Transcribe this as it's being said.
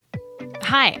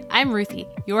Hi, I'm Ruthie,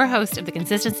 your host of the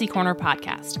Consistency Corner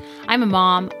podcast. I'm a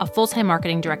mom, a full-time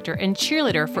marketing director, and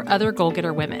cheerleader for other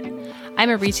goal-getter women. I'm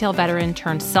a retail veteran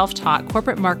turned self-taught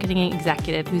corporate marketing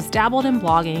executive who's dabbled in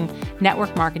blogging,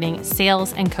 network marketing,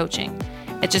 sales, and coaching.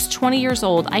 At just 20 years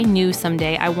old, I knew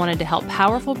someday I wanted to help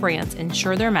powerful brands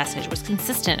ensure their message was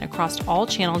consistent across all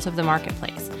channels of the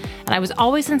marketplace. And I was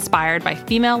always inspired by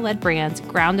female-led brands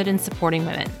grounded in supporting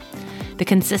women. The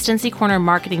Consistency Corner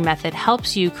marketing method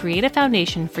helps you create a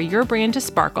foundation for your brand to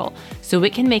sparkle so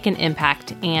it can make an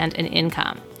impact and an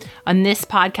income. On this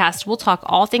podcast, we'll talk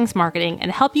all things marketing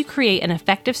and help you create an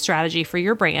effective strategy for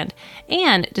your brand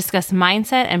and discuss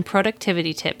mindset and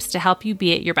productivity tips to help you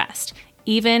be at your best,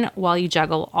 even while you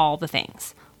juggle all the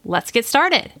things. Let's get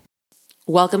started.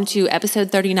 Welcome to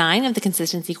episode 39 of the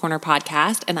Consistency Corner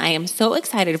podcast, and I am so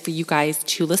excited for you guys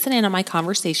to listen in on my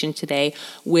conversation today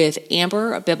with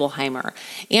Amber Bibelheimer.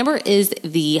 Amber is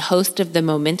the host of the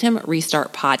Momentum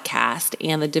Restart podcast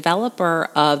and the developer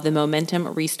of the Momentum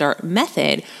Restart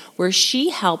method, where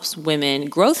she helps women,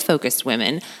 growth-focused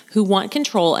women, who want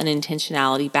control and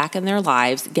intentionality back in their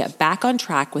lives, get back on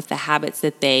track with the habits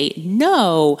that they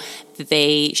know that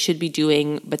they should be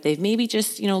doing, but they've maybe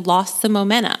just, lost some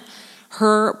momentum.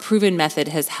 Her proven method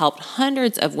has helped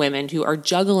hundreds of women who are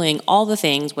juggling all the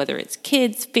things, whether it's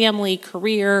kids, family,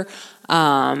 career,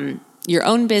 your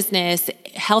own business,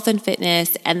 health and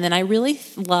fitness. And then I really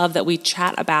love that we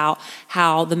chat about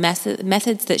how the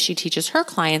methods that she teaches her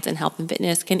clients in health and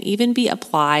fitness can even be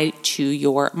applied to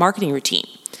your marketing routine.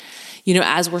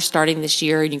 As we're starting this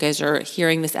year and you guys are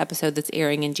hearing this episode that's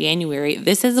airing in January,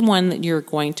 this is the one that you're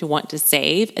going to want to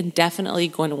save and definitely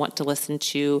going to want to listen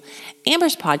to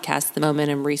Amber's podcast, The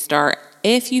Momentum Restart,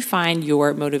 if you find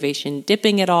your motivation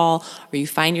dipping at all or you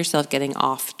find yourself getting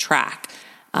off track.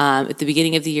 At the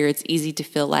beginning of the year, it's easy to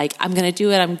feel like I'm going to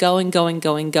do it. I'm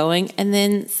going. And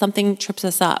then something trips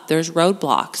us up. There's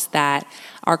roadblocks that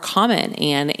are common.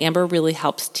 And Amber really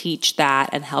helps teach that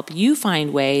and help you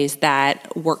find ways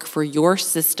that work for your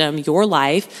system, your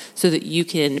life, so that you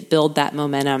can build that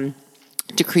momentum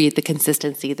to create the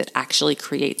consistency that actually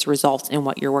creates results in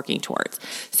what you're working towards.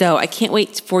 So I can't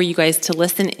wait for you guys to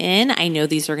listen in. I know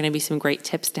these are going to be some great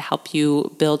tips to help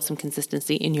you build some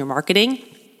consistency in your marketing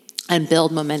and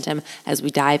build momentum as we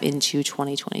dive into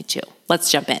 2022. Let's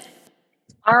jump in.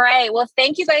 All right. Well,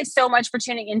 thank you guys so much for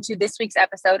tuning into this week's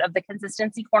episode of the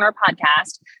Consistency Corner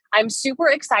podcast. I'm super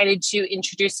excited to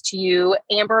introduce to you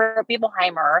Amber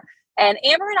Bibelheimer. And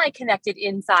Amber and I connected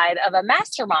inside of a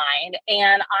mastermind,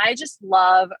 and I just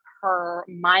love her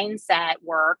mindset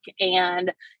work.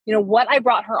 And, what I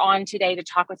brought her on today to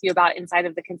talk with you about inside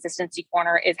of the Consistency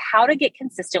Corner is how to get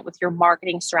consistent with your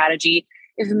marketing strategy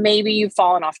if maybe you've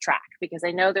fallen off track, because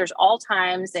I know there's all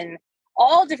times and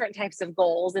all different types of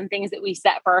goals and things that we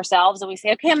set for ourselves. And we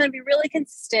say, okay, I'm going to be really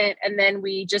consistent. And then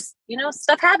we just,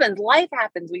 stuff happens, life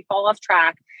happens, we fall off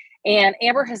track. And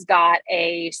Amber has got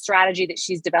a strategy that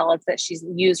she's developed that she's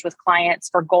used with clients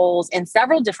for goals in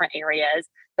several different areas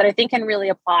that I think can really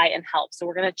apply and help. So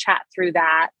we're going to chat through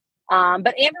that.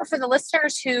 But Amber, for the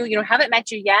listeners who, haven't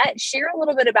met you yet, share a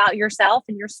little bit about yourself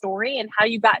and your story and how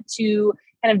you got to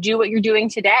kind of do what you're doing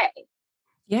today.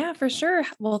 Yeah, for sure.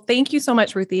 Well, thank you so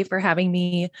much, Ruthie, for having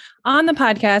me on the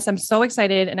podcast. I'm so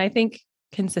excited. And I think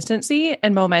consistency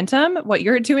and momentum, what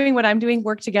you're doing, what I'm doing,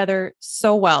 work together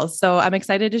so well. So I'm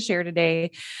excited to share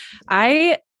today.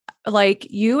 I, like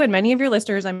you and many of your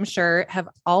listeners, I'm sure, have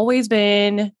always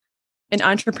been an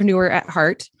entrepreneur at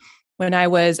heart. When I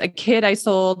was a kid, I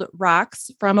sold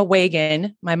rocks from a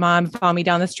wagon. My mom found me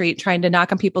down the street trying to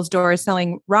knock on people's doors,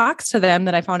 selling rocks to them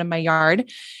that I found in my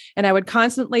yard. And I would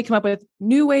constantly come up with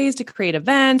new ways to create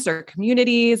events or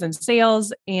communities and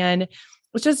sales. And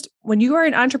it's just, when you are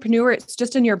an entrepreneur, it's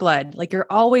just in your blood. Like, you're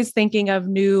always thinking of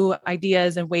new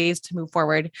ideas and ways to move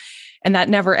forward. And that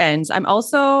never ends. I'm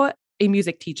also a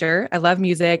music teacher. I love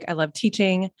music. I love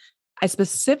teaching. I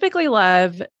specifically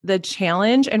love the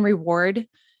challenge and reward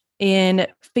in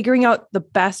figuring out the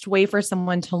best way for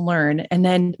someone to learn and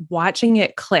then watching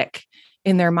it click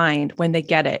in their mind when they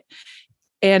get it.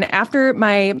 And after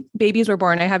my babies were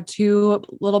born, I have two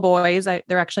little boys.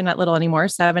 They're actually not little anymore,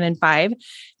 7 and 5,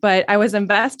 but I was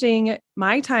investing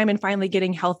my time in finally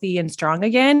getting healthy and strong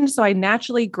again. So I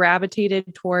naturally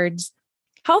gravitated towards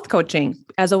health coaching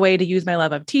as a way to use my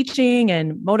love of teaching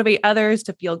and motivate others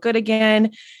to feel good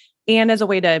again, and as a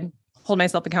way to hold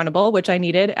myself accountable, which I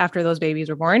needed after those babies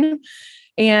were born.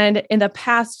 And in the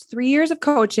past 3 years of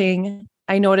coaching,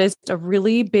 I noticed a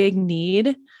really big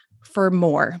need for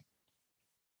more.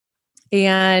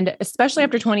 And especially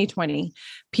after 2020,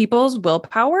 people's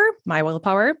willpower, my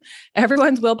willpower,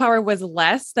 everyone's willpower was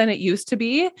less than it used to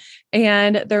be.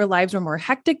 And their lives were more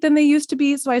hectic than they used to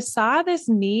be. So I saw this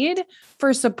need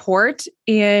for support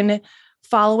in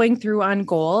following through on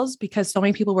goals because so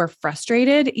many people were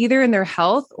frustrated either in their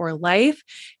health or life.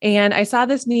 And I saw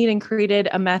this need and created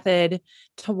a method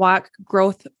to walk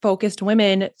growth focused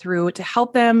women through to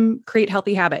help them create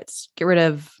healthy habits, get rid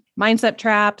of mindset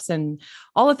traps and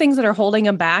all the things that are holding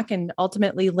them back and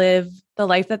ultimately live the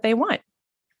life that they want.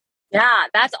 Yeah,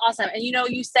 that's awesome. And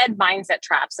you said mindset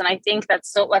traps. And I think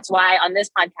that's why on this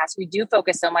podcast, we do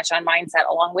focus so much on mindset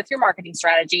along with your marketing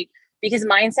strategy, because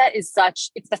mindset is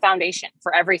it's the foundation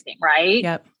for everything, right?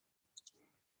 Yep.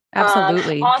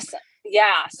 Absolutely. Awesome.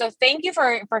 Yeah. So thank you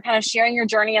for kind of sharing your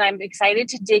journey. And I'm excited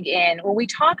to dig in when we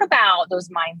talk about those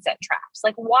mindset traps.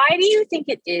 Like, why do you think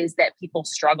it is that people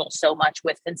struggle so much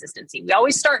with consistency? We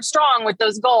always start strong with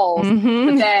those goals,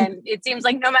 but then it seems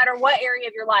like no matter what area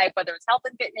of your life, whether it's health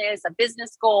and fitness, a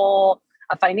business goal,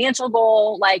 a financial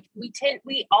goal, like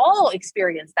we all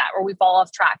experience that where we fall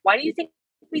off track. Why do you think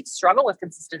we struggle with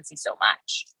consistency so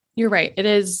much? You're right. It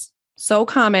is so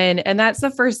common. And that's the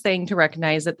first thing to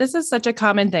recognize, that this is such a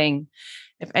common thing.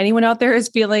 If anyone out there is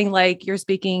feeling like you're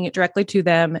speaking directly to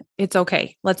them, it's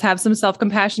okay. Let's have some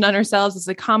self-compassion on ourselves. It's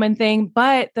a common thing.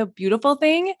 But the beautiful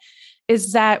thing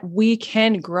is that we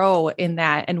can grow in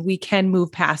that and we can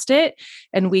move past it.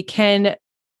 And we can,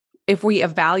 if we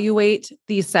evaluate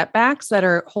these setbacks that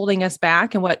are holding us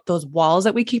back and what those walls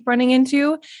that we keep running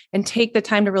into and take the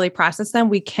time to really process them,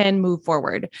 we can move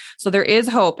forward. So there is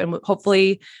hope. And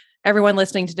hopefully everyone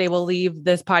listening today will leave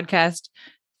this podcast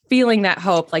feeling that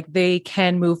hope, like they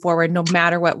can move forward no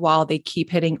matter what wall they keep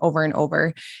hitting over and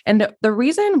over. And the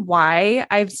reason why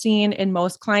I've seen in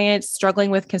most clients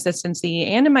struggling with consistency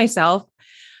and in myself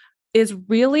is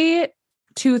really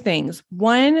two things.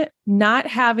 One, not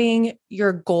having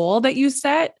your goal that you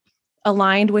set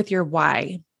aligned with your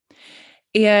why.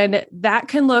 And that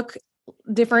can look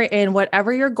different in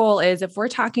whatever your goal is. If we're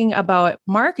talking about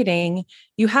marketing,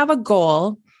 you have a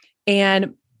goal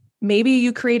and maybe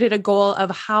you created a goal of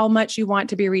how much you want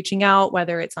to be reaching out,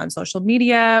 whether it's on social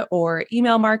media or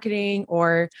email marketing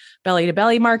or belly to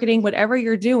belly marketing, whatever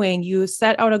you're doing, you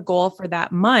set out a goal for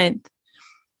that month.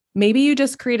 Maybe you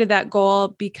just created that goal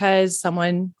because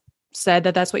someone said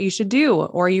that that's what you should do,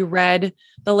 or you read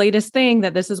the latest thing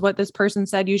that this is what this person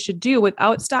said you should do,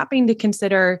 without stopping to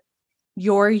consider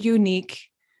your unique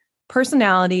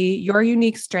personality, your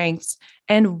unique strengths,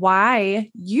 and why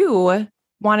you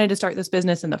wanted to start this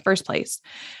business in the first place.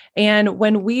 And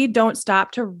when we don't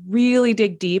stop to really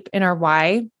dig deep in our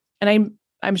why, and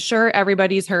I'm sure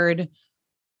everybody's heard,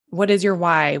 what is your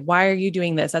why? Why are you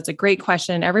doing this? That's a great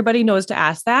question. Everybody knows to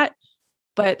ask that.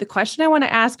 But the question I want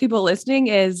to ask people listening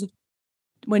is,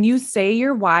 when you say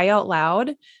your why out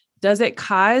loud, does it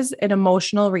cause an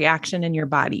emotional reaction in your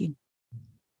body?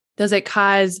 Does it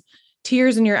cause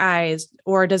tears in your eyes?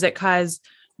 Or does it cause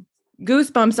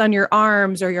goosebumps on your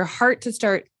arms or your heart to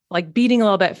start like beating a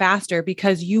little bit faster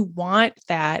because you want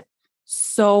that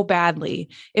so badly?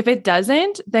 If it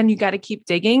doesn't, then you got to keep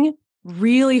digging,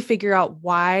 really figure out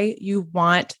why you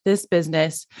want this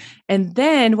business. And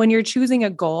then when you're choosing a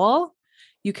goal,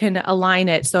 you can align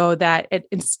it so that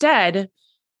instead,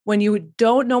 when you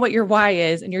don't know what your why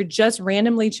is and you're just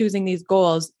randomly choosing these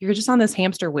goals, you're just on this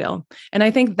hamster wheel. And I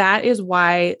think that is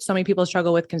why so many people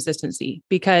struggle with consistency,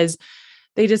 because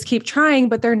they just keep trying,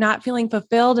 but they're not feeling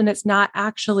fulfilled. And it's not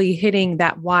actually hitting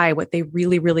that why, what they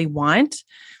really, really want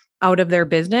out of their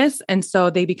business. And so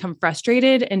they become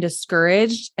frustrated and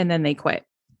discouraged, and then they quit.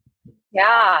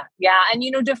 Yeah. Yeah. And,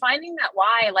 defining that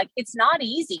why, like, it's not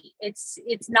easy. It's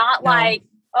not like,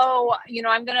 oh,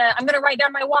 I'm going to write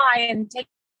down my why and take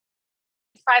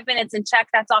 5 minutes and check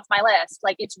that's off my list.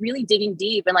 Like, it's really digging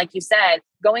deep. And like you said,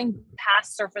 going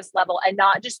past surface level and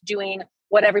not just doing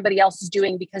what everybody else is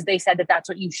doing because they said that that's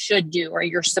what you should do or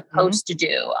you're supposed to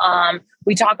do.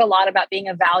 We talk a lot about being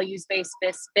a values-based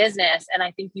business. And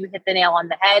I think you hit the nail on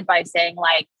the head by saying,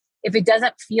 like, if it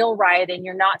doesn't feel right and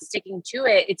you're not sticking to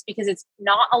it, it's because it's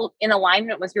not in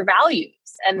alignment with your values.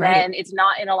 And then it's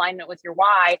not in alignment with your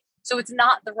why. So it's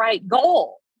not the right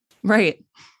goal. Right.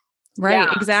 Right.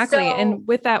 Yeah. Exactly. So, and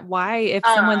with that why, if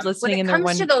someone's listening and they're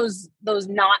when it comes to those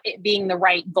not it being the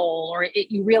right goal, or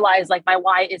you realize like my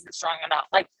why isn't strong enough.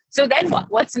 Like, so then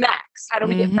what's next? How do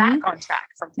we get back on track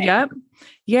from there? Yep.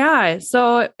 Yeah.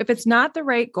 So if it's not the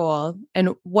right goal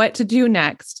and what to do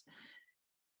next,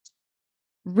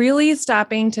 really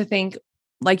stopping to think,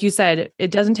 like you said,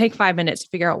 it doesn't take 5 minutes to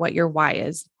figure out what your why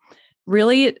is.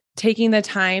 Really taking the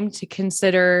time to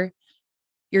consider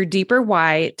your deeper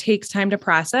why takes time to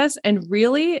process. And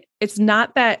really, it's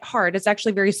not that hard. It's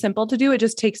actually very simple to do. It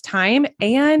just takes time,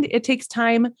 and it takes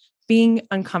time being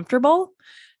uncomfortable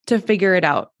to figure it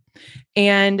out.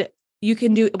 And you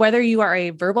can do, whether you are a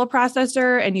verbal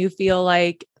processor and you feel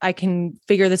like I can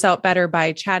figure this out better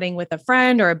by chatting with a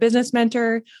friend or a business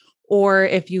mentor, or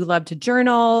if you love to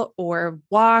journal or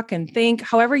walk and think,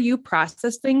 however you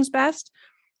process things best,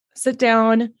 sit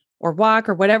down or walk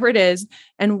or whatever it is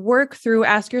and work through,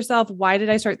 ask yourself, why did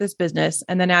I start this business?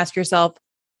 And then ask yourself,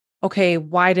 okay,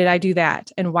 why did I do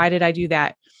that? And why did I do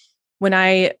that? When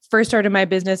I first started my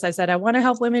business, I said, I want to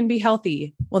help women be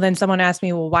healthy. Well, then someone asked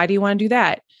me, well, why do you want to do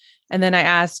that? And then I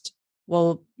asked,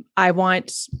 well, I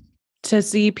want to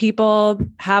see people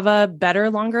have a better,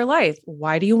 longer life.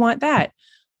 Why do you want that?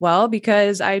 Well,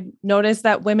 because I noticed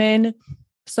that women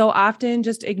so often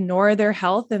just ignore their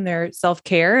health and their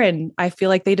self-care, and I feel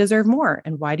like they deserve more.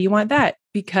 And why do you want that?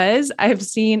 Because I've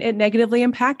seen it negatively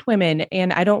impact women,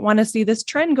 and I don't want to see this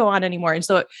trend go on anymore. And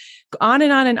so on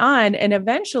and on and on. And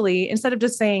eventually, instead of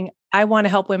just saying, I want to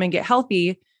help women get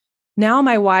healthy, now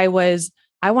my why was,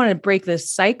 I want to break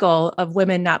this cycle of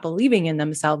women not believing in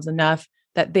themselves enough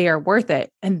that they are worth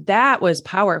it. And that was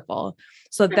powerful.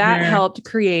 So that helped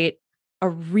create a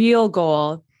real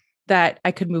goal that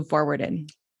I could move forward in.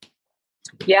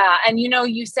 Yeah. And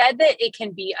you said that it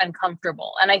can be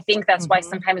uncomfortable. And I think that's why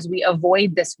sometimes we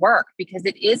avoid this work, because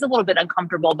it is a little bit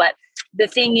uncomfortable. But the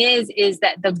thing is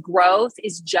that the growth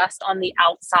is just on the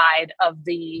outside of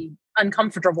the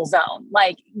uncomfortable zone.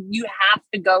 Like, you have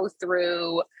to go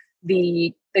through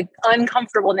the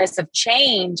uncomfortableness of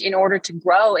change in order to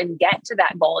grow and get to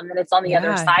that goal. And then it's on the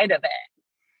other side of it.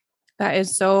 That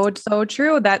is so, so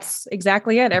true. That's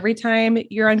exactly it. Every time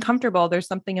you're uncomfortable, there's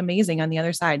something amazing on the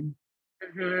other side.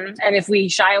 And if we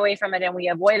shy away from it and we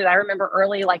avoid it, I remember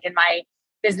early, like in my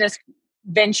business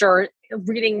venture,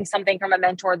 reading something from a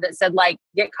mentor that said, like,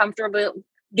 get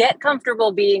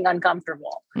comfortable being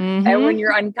uncomfortable. And when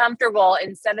you're uncomfortable,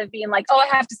 instead of being like, oh, I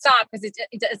have to stop because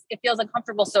it feels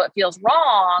uncomfortable, so it feels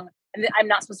wrong, and I'm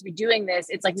not supposed to be doing this,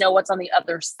 it's like, no, what's on the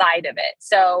other side of it?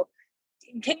 So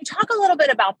can you talk a little bit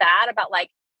about that, about like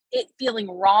it feeling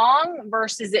wrong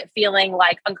versus it feeling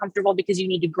like uncomfortable because you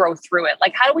need to grow through it?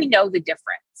 Like, how do we know the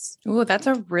difference? Oh, that's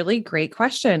a really great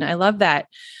question. I love that.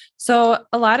 So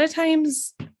a lot of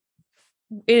times,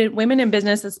 women in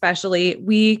business, especially,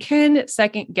 we can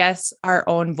second guess our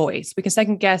own voice. We can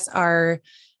second guess our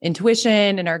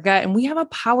intuition and our gut, and we have a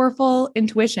powerful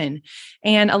intuition.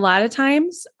 And a lot of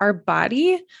times our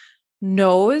body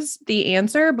knows the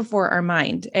answer before our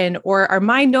mind, or our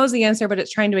mind knows the answer, but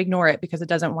it's trying to ignore it because it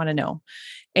doesn't want to know.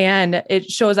 And it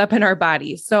shows up in our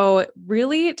body. So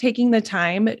really taking the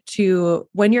time to,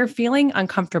 when you're feeling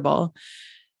uncomfortable,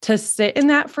 to sit in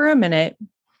that for a minute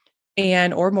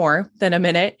or more than a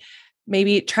minute,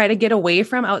 maybe try to get away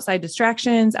from outside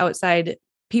distractions, outside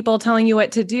people telling you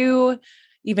what to do,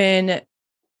 even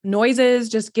noises,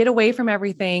 just get away from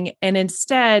everything. And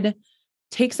instead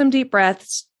take some deep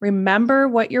breaths, remember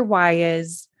what your why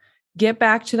is, get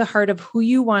back to the heart of who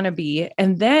you want to be.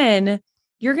 And then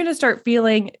you're going to start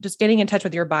feeling, just getting in touch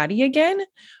with your body again,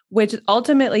 which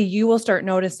ultimately you will start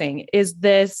noticing, is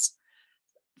this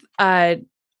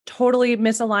totally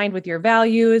misaligned with your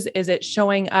values? Is it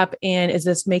showing up is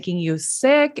this making you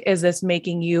sick? Is this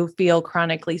making you feel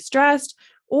chronically stressed?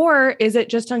 Or is it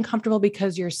just uncomfortable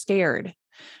because you're scared?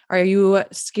 Are you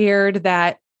scared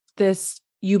that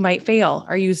you might fail?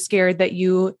 Are you scared that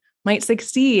you might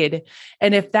succeed?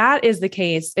 And if that is the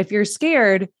case, if you're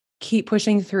scared, keep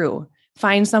pushing through.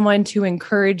 Find someone to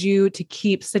encourage you to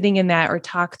keep sitting in that or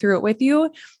talk through it with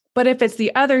you. But if it's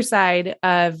the other side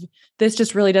of, this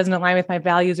just really doesn't align with my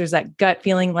values, there's that gut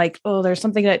feeling like, oh, there's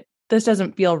something that this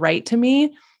doesn't feel right to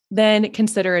me, then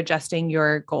consider adjusting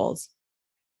your goals.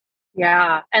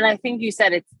 Yeah. And I think you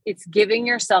said it's giving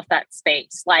yourself that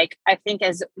space. Like, I think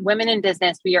as women in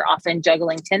business, we are often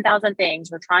juggling 10,000 things.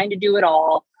 We're trying to do it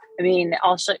all. I mean,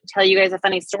 I'll tell you guys a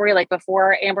funny story. Like,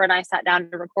 before Amber and I sat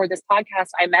down to record this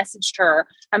podcast, I messaged her.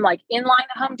 I'm like in line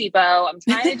at Home Depot. I'm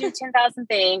trying to do 10,000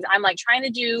 things. I'm like trying to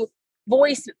do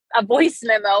a voice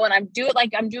memo, and I'm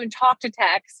doing talk to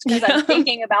text because I'm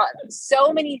thinking about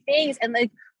so many things. And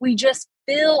like, we just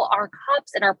fill our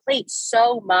cups and our plates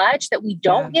so much that we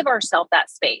don't give ourselves that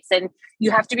space. And we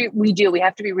have to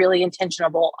be really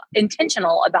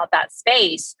intentional about that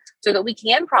space so that we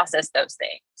can process those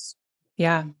things.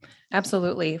 Yeah,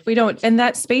 absolutely. If we don't, and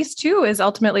that space too is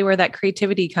ultimately where that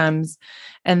creativity comes.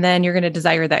 And then you're going to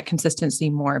desire that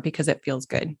consistency more because it feels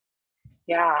good.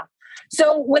 Yeah.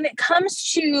 So when it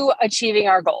comes to achieving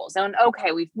our goals, and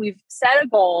okay, we've set a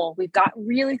goal, we've got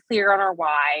really clear on our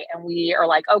why, and we are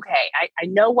like, okay, I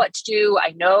know what to do,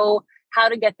 I know how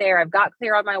to get there, I've got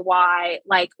clear on my why.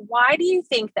 Like, why do you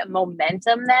think that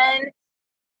momentum then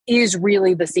is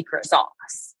really the secret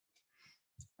sauce?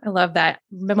 I love that.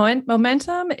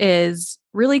 Momentum is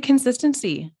really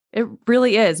consistency. It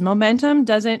really is. Momentum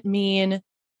doesn't mean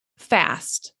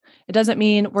fast. It doesn't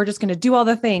mean we're just going to do all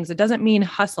the things. It doesn't mean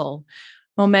hustle.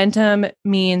 Momentum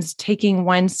means taking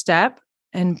one step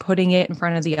and putting it in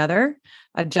front of the other,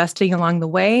 adjusting along the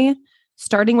way,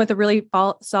 starting with a really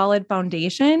solid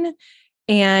foundation,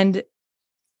 and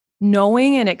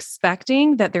knowing and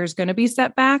expecting that there's going to be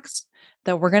setbacks,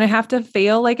 that we're going to have to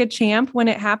fail like a champ when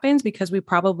it happens, because we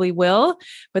probably will,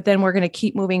 but then we're going to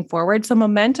keep moving forward. So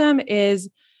momentum is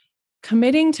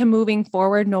committing to moving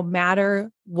forward no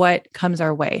matter what comes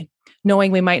our way,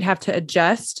 knowing we might have to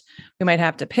adjust, we might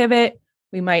have to pivot,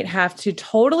 we might have to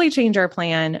totally change our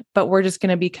plan, but we're just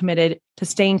going to be committed to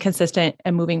staying consistent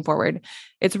and moving forward.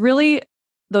 It's really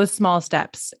those small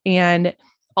steps, and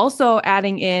also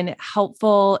adding in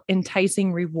helpful,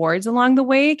 enticing rewards along the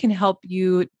way can help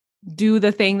you do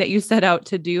the thing that you set out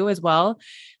to do as well.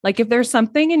 Like if there's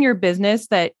something in your business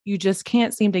that you just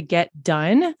can't seem to get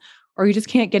done, or you just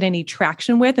can't get any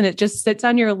traction with, and it just sits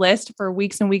on your list for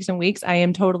weeks and weeks and weeks. I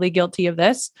am totally guilty of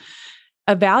this.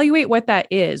 Evaluate what that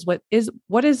is.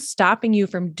 What is stopping you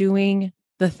from doing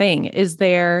the thing? Is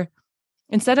there,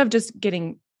 instead of just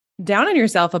getting down on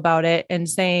yourself about it and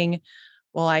saying,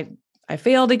 well, I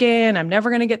failed again, I'm never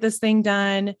going to get this thing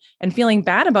done, and feeling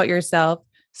bad about yourself,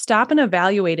 stop and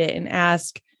evaluate it and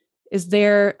ask, is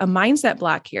there a mindset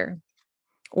block here?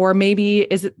 Or maybe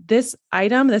is it this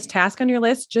item, this task on your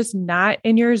list, just not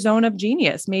in your zone of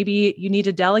genius? Maybe you need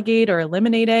to delegate or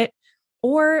eliminate it.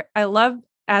 Or I love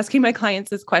asking my clients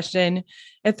this question.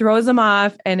 It throws them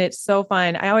off and it's so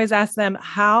fun. I always ask them,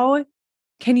 how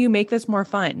can you make this more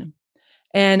fun?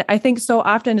 And I think so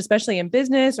often, especially in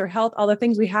business or health, all the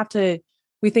things we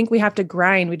think we have to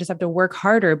grind, we just have to work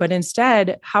harder. But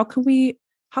instead, how can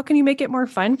you make it more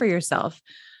fun for yourself?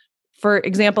 For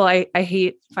example, I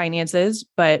hate finances,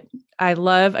 but I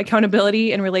love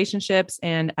accountability in relationships.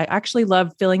 And I actually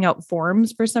love filling out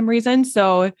forms for some reason.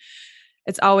 So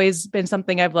it's always been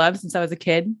something I've loved since I was a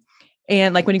kid.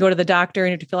 And like when you go to the doctor and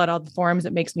you have to fill out all the forms,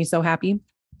 it makes me so happy.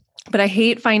 But I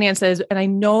hate finances. And I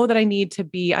know that I need to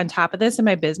be on top of this in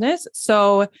my business.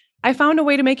 So I found a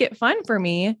way to make it fun for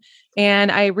me.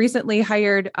 And I recently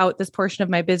hired out this portion of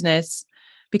my business,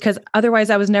 because otherwise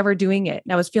I was never doing it.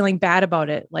 And I was feeling bad about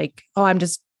it. Like, oh, I'm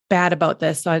just bad about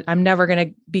this. So I'm never going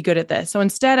to be good at this. So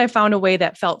instead I found a way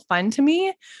that felt fun to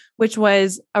me, which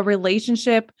was a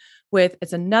relationship with,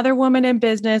 it's another woman in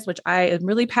business, which I am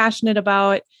really passionate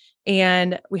about.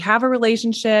 And we have a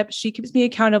relationship. She keeps me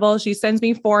accountable. She sends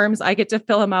me forms. I get to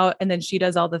fill them out, and then she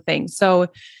does all the things. So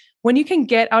when you can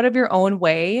get out of your own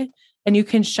way and you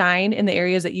can shine in the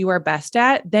areas that you are best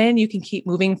at, then you can keep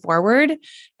moving forward,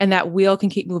 and that wheel can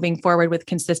keep moving forward with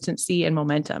consistency and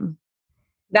momentum.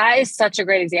 That is such a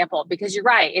great example, because you're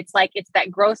right. It's like, it's that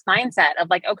growth mindset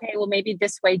of like, okay, well, maybe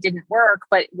this way didn't work,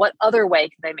 but what other way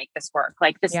could I make this work?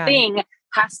 Like this thing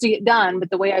has to get done, but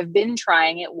the way I've been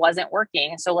trying it wasn't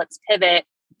working. So let's pivot,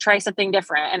 try something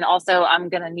different. And also I'm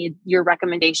going to need your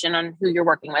recommendation on who you're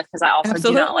working with, because I also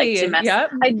do not like to mess.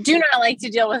 Yep. I do not like to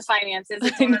deal with finances.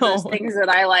 It's one of those things that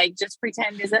I like just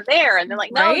pretend isn't there. And they're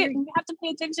like, no, you have to pay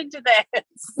attention to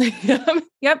this.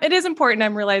 Yep. It is important.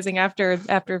 I'm realizing after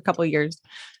a couple of years.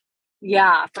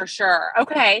 Yeah, for sure.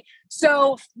 Okay.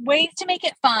 So ways to make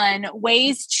it fun,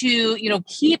 ways to,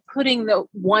 keep putting the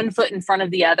one foot in front of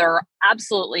the other.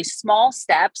 Absolutely. Small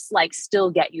steps like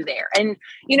still get you there. And,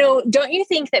 don't you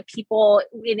think that people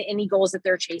in any goals that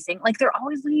they're chasing, like they're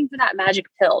always looking for that magic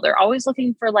pill. They're always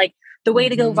looking for like the way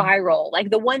to go viral, like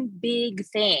the one big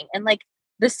thing. And like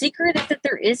the secret is that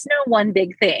there is no one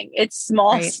big thing. It's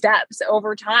small steps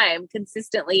over time,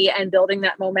 consistently, and building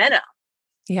that momentum.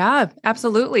 Yeah,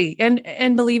 absolutely.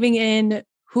 And believing in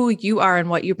who you are and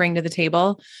what you bring to the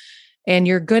table. And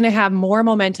you're going to have more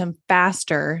momentum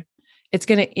faster. It's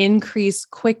going to increase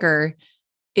quicker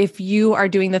if you are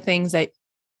doing the things that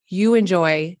you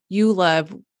enjoy, you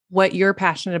love, what you're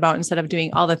passionate about, instead of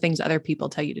doing all the things other people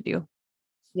tell you to do.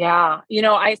 Yeah.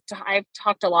 I've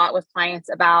talked a lot with clients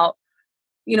about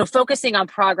focusing on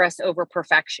progress over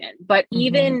perfection, but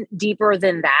even deeper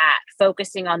than that,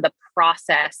 focusing on the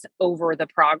process over the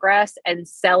progress, and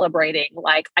celebrating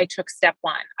like, I took step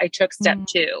 1, I took step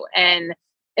 2, and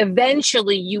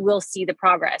eventually you will see the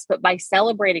progress. But by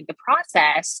celebrating the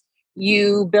process,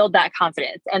 you build that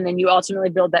confidence, and then you ultimately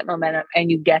build that momentum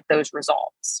and you get those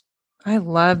results. I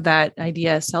love that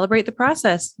idea. Celebrate the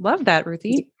process. Love that,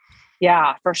 Ruthie.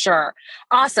 Yeah, for sure.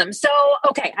 Awesome. So,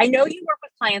 okay, I know you work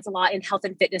with clients a lot in health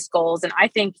and fitness goals, and I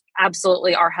think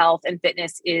absolutely our health and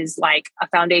fitness is like a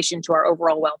foundation to our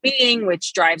overall well-being,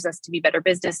 which drives us to be better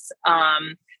business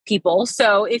people.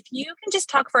 So, if you can just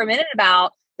talk for a minute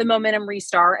about the Momentum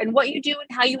Restart and what you do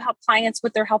and how you help clients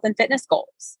with their health and fitness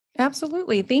goals.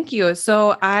 Absolutely. Thank you.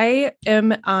 So I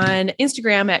am on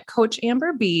Instagram at Coach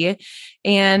Amber B,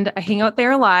 and I hang out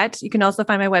there a lot. You can also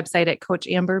find my website at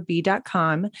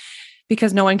coachamberb.com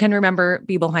because no one can remember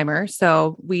Bibelheimer.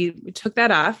 So we took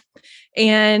that off.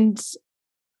 And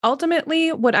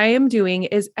ultimately, what I am doing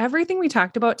is everything we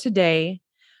talked about today,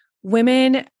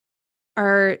 women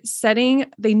are setting,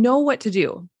 they know what to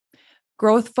do.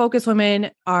 Growth focused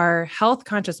women are health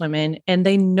conscious women, and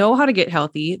they know how to get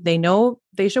healthy. They know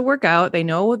they should work out. They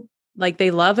know like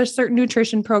they love a certain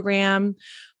nutrition program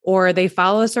or they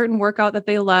follow a certain workout that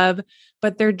they love,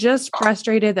 but they're just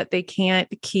frustrated that they can't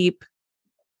keep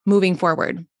moving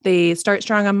forward. They start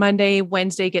strong on Monday,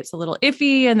 Wednesday gets a little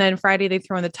iffy, and then Friday they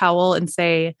throw in the towel and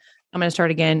say, I'm going to start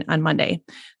again on Monday.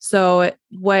 So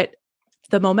what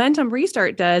the Momentum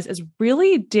Restart does is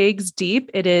really digs deep.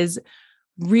 It is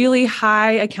really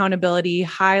high accountability,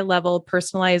 high level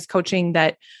personalized coaching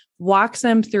that walks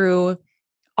them through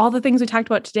all the things we talked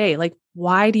about today. Like,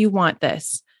 why do you want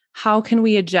this? How can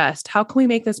we adjust? How can we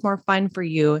make this more fun for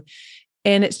you?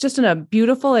 And it's just a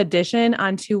beautiful addition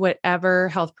onto whatever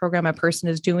health program a person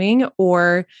is doing,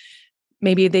 or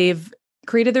maybe they've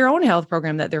created their own health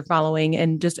program that they're following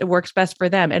and just it works best for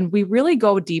them. And we really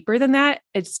go deeper than that.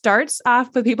 It starts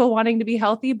off with people wanting to be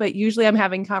healthy, but usually I'm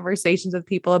having conversations with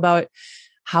people about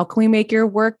how can we make your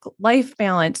work-life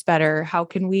balance better?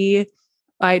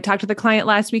 I talked to the client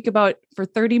last week for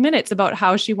 30 minutes about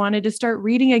how she wanted to start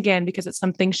reading again because it's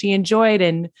something she enjoyed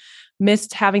and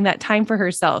missed having that time for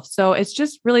herself. So it's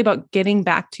just really about getting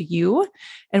back to you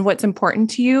and what's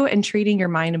important to you and treating your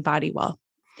mind and body well.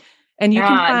 And you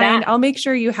can find, I'll make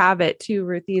sure you have it too,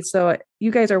 Ruthie. So you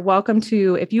guys are welcome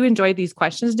to, if you enjoyed these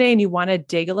questions today and you want to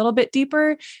dig a little bit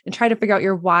deeper and try to figure out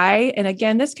your why. And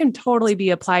again, this can totally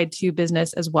be applied to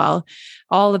business as well.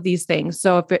 All of these things.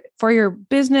 So for your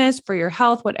business, for your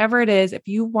health, whatever it is, if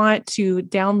you want to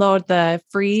download the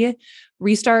free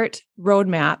Restart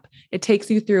Roadmap, it takes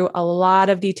you through a lot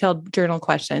of detailed journal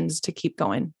questions to keep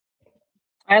going.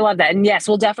 I love that. And yes,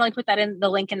 we'll definitely put that in the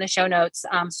link in the show notes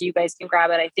so you guys can grab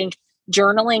it. I think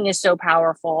journaling is so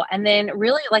powerful. And then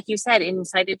really, like you said,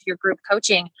 inside of your group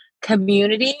coaching,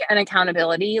 community and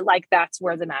accountability, like that's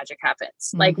where the magic happens.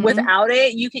 Mm-hmm. Like without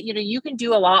it, you can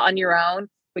do a lot on your own,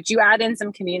 but you add in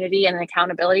some community and an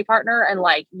accountability partner and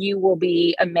like you will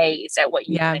be amazed at what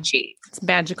you can achieve. It's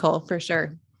magical for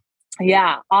sure.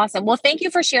 Yeah. Awesome. Well, thank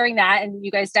you for sharing that. And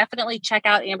you guys definitely check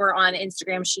out Amber on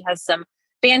Instagram. She has some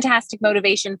fantastic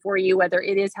motivation for you, whether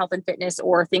it is health and fitness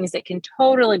or things that can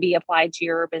totally be applied to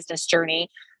your business journey.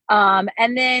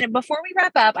 And then before we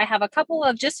wrap up, I have a couple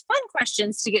of just fun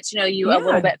questions to get to know you a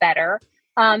little bit better.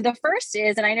 The first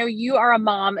is, and I know you are a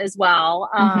mom as well.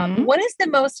 What is the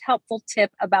most helpful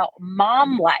tip about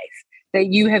mom life that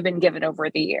you have been given over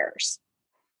the years?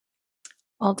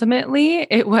 Ultimately,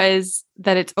 it was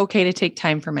that it's okay to take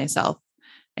time for myself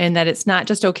and that it's not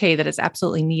just okay, that it's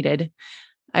absolutely needed.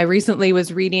 I recently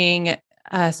was reading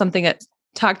something that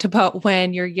talked about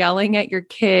when you're yelling at your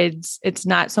kids, it's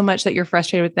not so much that you're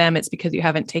frustrated with them, it's because you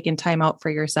haven't taken time out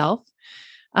for yourself.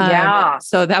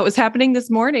 So that was happening this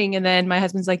morning. And then my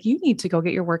husband's like, you need to go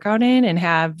get your workout in and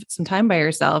have some time by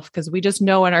yourself. Cause we just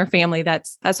know in our family,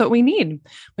 that's what we need.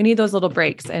 We need those little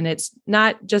breaks, and it's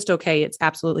not just okay. It's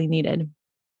absolutely needed.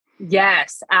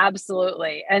 Yes,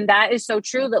 absolutely. And that is so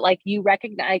true that like you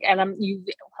recognize, and you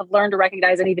have learned to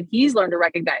recognize, and even he's learned to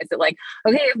recognize that like,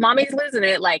 okay, if mommy's losing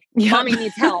it, like mommy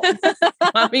needs help.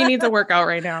 Mommy needs a workout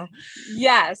right now.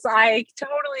 Yes, I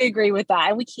totally agree with that.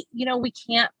 And we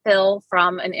can't fill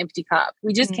from an empty cup.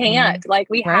 We just can't. Like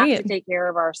we have to take care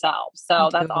of ourselves. So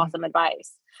that's awesome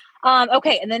advice.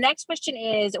 Okay. And the next question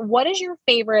is, what is your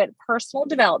favorite personal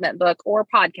development book or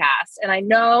podcast? And I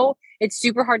know it's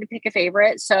super hard to pick a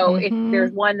favorite. So if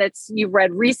there's one you've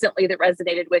read recently that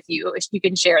resonated with you, if you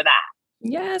can share that.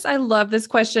 Yes, I love this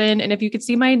question. And if you could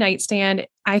see my nightstand,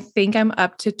 I think I'm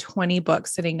up to 20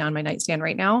 books sitting on my nightstand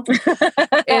right now.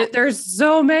 There's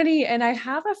so many. And I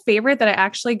have a favorite that I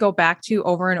actually go back to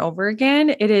over and over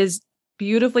again. It is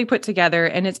beautifully put together.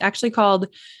 And it's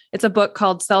a book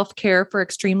called Self-Care for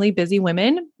Extremely Busy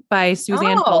Women by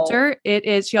Suzanne Coulter.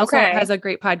 She also has a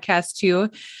great podcast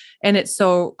too. And it's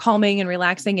so calming and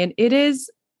relaxing. And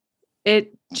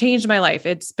it changed my life.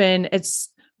 It's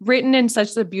written in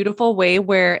such a beautiful way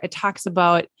where it talks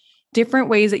about different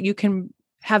ways that you can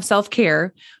have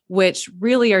self-care, which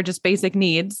really are just basic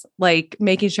needs, like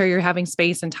making sure you're having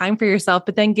space and time for yourself,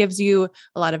 but then gives you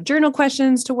a lot of journal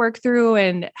questions to work through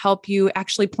and help you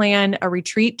actually plan a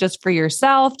retreat just for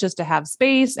yourself, just to have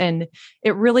space. And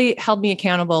it really held me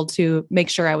accountable to make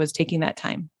sure I was taking that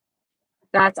time.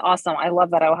 That's awesome. I love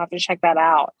that. I will have to check that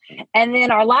out. And then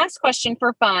our last question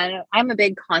for fun. I'm a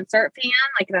big concert fan.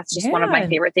 Like that's just one of my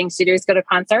favorite things to do is go to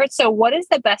concerts. So what is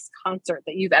the best concert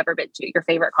that you've ever been to? Your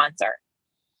favorite concert?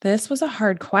 This was a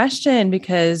hard question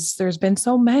because there's been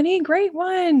so many great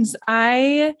ones.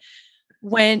 I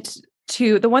went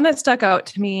to the one that stuck out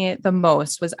to me the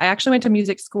most was I actually went to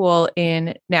music school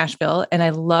in Nashville, and I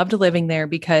loved living there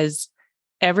because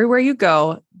everywhere you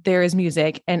go, there is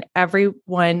music, and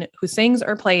everyone who sings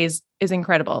or plays is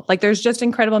incredible. Like there's just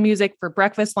incredible music for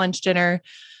breakfast, lunch, dinner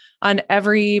on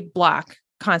every block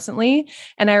constantly.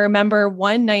 And I remember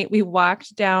one night we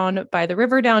walked down by the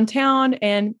river downtown,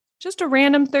 and just a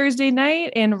random Thursday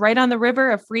night, and right on the river,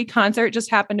 a free concert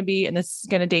just happened to be, and this is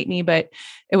going to date me, but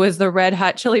it was the Red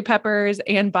Hot Chili Peppers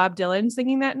and Bob Dylan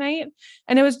singing that night.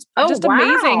 And it was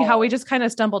amazing how we just kind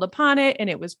of stumbled upon it, and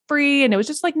it was free, and it was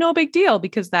just like no big deal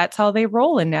because that's how they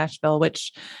roll in Nashville,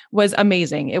 which was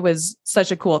amazing. It was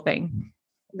such a cool thing.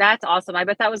 That's awesome. I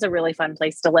bet that was a really fun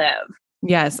place to live.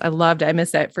 Yes, I loved it. I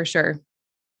miss it for sure.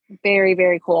 Very,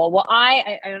 very cool. Well,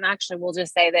 I actually will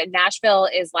just say that Nashville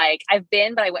is like, I've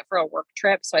been, but I went for a work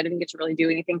trip, so I didn't get to really do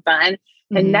anything fun.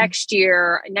 And next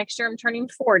year I'm turning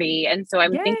 40. And so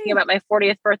I'm thinking about my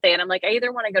 40th birthday, and I'm like, I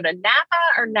either want to go to Napa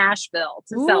or Nashville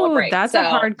to celebrate. That's a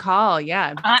hard call.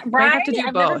 Yeah. Right. Have to do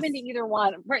I've both. never been to either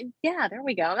one. Right. Yeah, there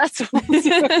we go. That's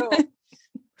what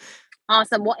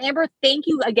Awesome. Well, Amber, thank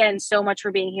you again so much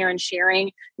for being here and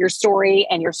sharing your story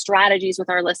and your strategies with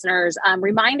our listeners.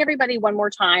 Remind everybody one more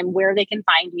time where they can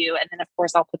find you. And then, of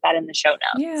course, I'll put that in the show notes.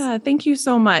 Yeah, thank you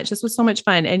so much. This was so much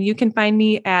fun. And you can find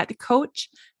me at Coach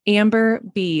Amber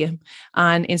B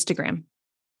on Instagram.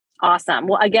 Awesome.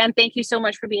 Well, again, thank you so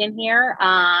much for being here.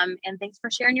 And thanks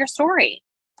for sharing your story.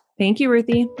 Thank you,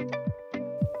 Ruthie.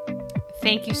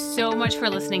 Thank you so much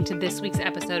for listening to this week's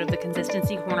episode of the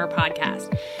Consistency Corner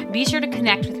podcast. Be sure to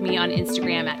connect with me on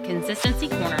Instagram at Consistency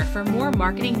Corner for more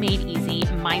marketing made easy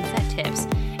mindset tips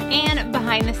and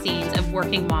behind the scenes of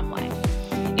working mom life.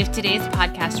 If today's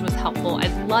podcast was helpful,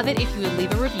 I'd love it if you would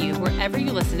leave a review wherever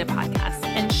you listen to podcasts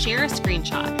and share a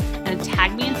screenshot and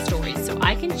tag me in stories so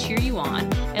I can cheer you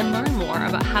on and learn more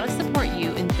about how to support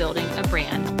you in building a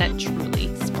brand